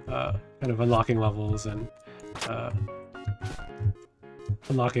of kind of unlocking levels and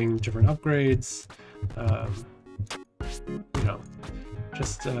unlocking different upgrades,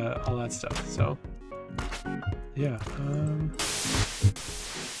 just all that stuff. So yeah, let's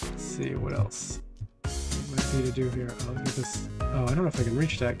see what else might be to do here. Oh, look at this. Oh, I don't know if I can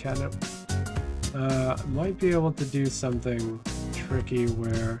reach that catnip. Might be able to do something tricky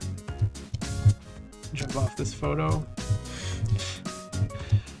where jump off this photo.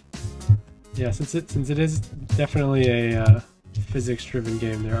 Yeah, since it is definitely a physics-driven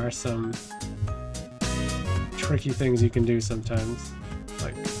game, there are some tricky things you can do sometimes,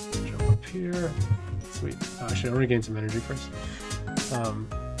 like jump up here. Sweet. Oh, I should regain some energy first.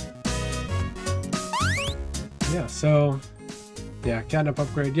 Yeah, so yeah, catnip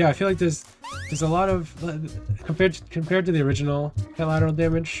upgrade. Yeah, I feel like there's a lot of compared to the original cat lateral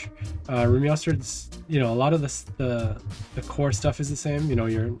damage. Remastered's, a lot of the core stuff is the same.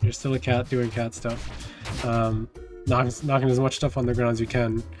 You're still a cat doing cat stuff, knocking as much stuff on the ground as you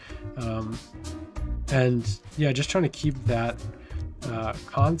can, and yeah, just trying to keep that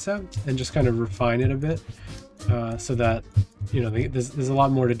concept and just kind of refine it a bit, so that there's a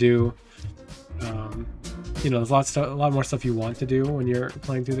lot more to do. There's a lot more stuff you want to do when you're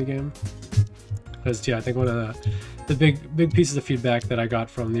playing through the game. Because yeah, I think one of the big pieces of feedback that I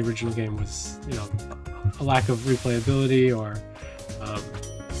got from the original game was a lack of replayability, or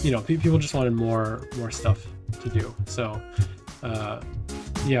people just wanted more stuff to do. So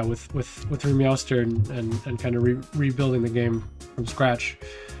yeah, with Remastered and kind of rebuilding the game from scratch,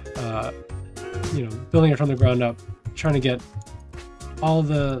 building it from the ground up, trying to get all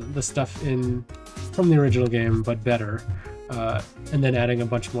the stuff in from the original game but better, and then adding a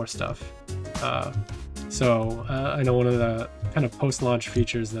bunch more stuff. So So I know one of the kind of post-launch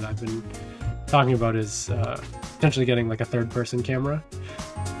features that I've been talking about is potentially getting like a third-person camera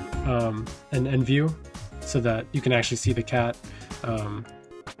and view, so that you can actually see the cat.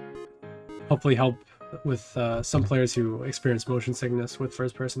 Hopefully help with some players who experience motion sickness with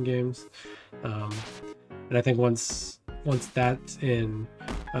first-person games. And I think once that's in,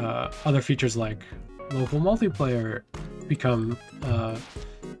 other features like local multiplayer become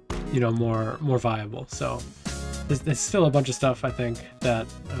more viable. So there's still a bunch of stuff I think that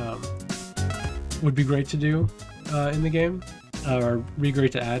would be great to do in the game, or be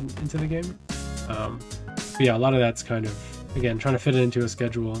great to add into the game. But yeah, a lot of that's kind of, again, trying to fit it into a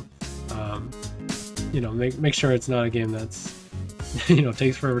schedule. Make sure it's not a game that's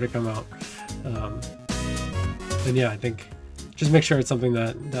takes forever to come out. And yeah, I think just make sure it's something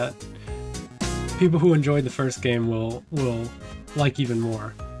that people who enjoyed the first game will like even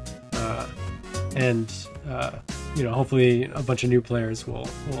more, and hopefully a bunch of new players will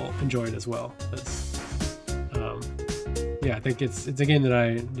enjoy it as well. Yeah, I think it's a game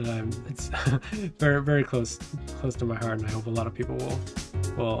that it's very, very close to my heart, and I hope a lot of people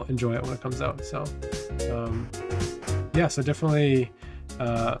will enjoy it when it comes out. So yeah, so definitely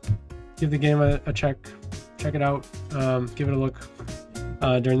give the game a check it out, give it a look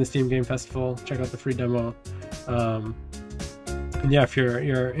during the Steam Game Festival. Check out the free demo, and yeah, if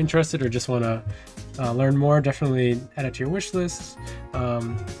you're interested or just want to learn more, definitely add it to your wish list.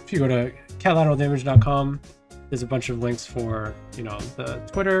 If you go to catlateraldamage.com, there's a bunch of links for the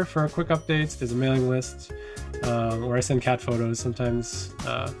Twitter for quick updates. There's a mailing list where I send cat photos, sometimes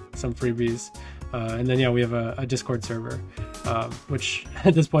some freebies, and then yeah, we have a Discord server, which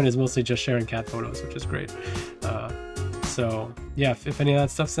at this point is mostly just sharing cat photos, which is great. So yeah, if any of that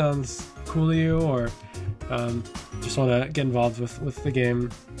stuff sounds cool to you, or just want to get involved with the game,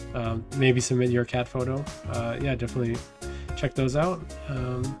 maybe submit your cat photo, yeah, definitely check those out.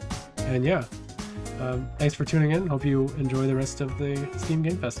 And yeah, thanks for tuning in. Hope you enjoy the rest of the Steam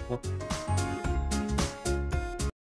Game Festival.